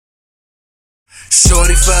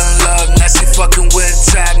Shorty fell in love, now she fucking with a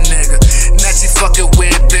trap nigga. Now she fucking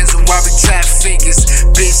with Benz and Robbie trap figures.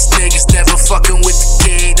 Bitch niggas never fucking with the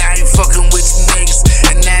kid. I ain't fucking with you niggas,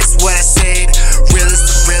 and that's what I said. Real is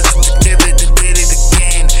the realest, to give it and did it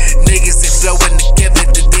again. Niggas ain't flowing to give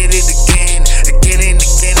it and did it again. Again and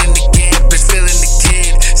again and again, bitch feeling the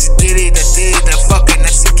kid. She did it, I fucking,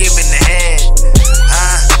 now she giving the head.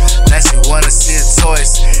 Now she wanna see the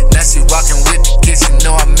toys. Now she walking with the kids, she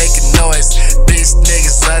know I'm making noise. Bitch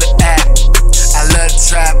niggas love to act, I love to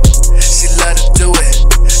trap. She love to do it,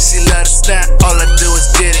 she love to snap. All I do is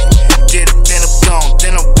get it, then I'm gone.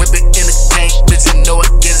 Then I whip it in the tank, bitch you know I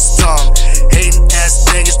get it strong. Hating ass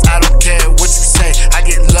niggas, I don't care what you say. I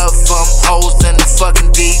get love from hoes and the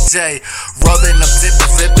fucking DJ. Rolling, I'm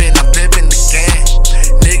tipping, flipping, I'm pimping again.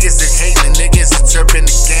 Niggas are hating, niggas are chirping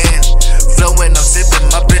again. Flowing, I'm sipping,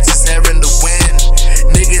 my bitches hair in the wind.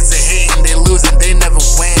 Niggas are hating, they losing, they never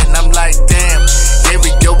win. I'm like, damn, here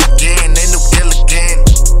we go again, ain't no kill again.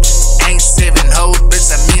 Ain't saving hoes,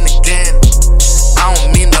 bitch, I mean again. I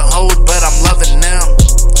don't mean the hoes, but I'm loving them.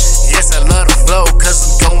 Yes, I love the flow, cause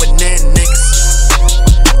I'm going in, niggas.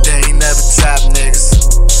 They ain't never trap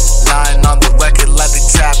niggas. Lying on the record like they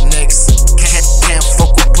trap niggas. Can't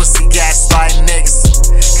fuck with pussy ass lie niggas.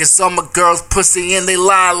 Cause all my girls pussy and they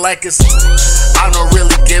lie like us. I don't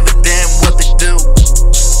really give a damn what they do.